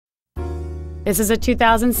This is a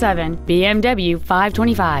 2007 BMW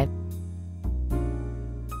 525.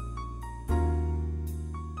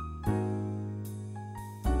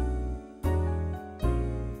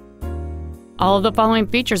 All of the following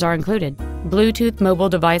features are included: Bluetooth mobile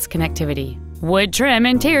device connectivity, wood trim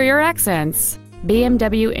interior accents,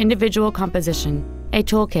 BMW individual composition, a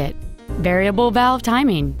toolkit, variable valve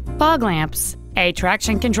timing, fog lamps, a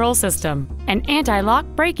traction control system, an anti-lock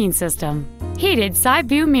braking system, heated side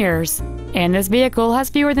view mirrors, and this vehicle has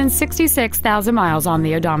fewer than 66,000 miles on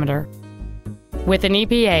the odometer. With an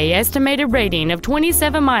EPA estimated rating of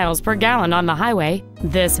 27 miles per gallon on the highway,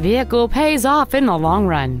 this vehicle pays off in the long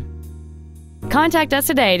run. Contact us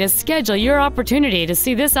today to schedule your opportunity to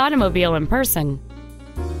see this automobile in person.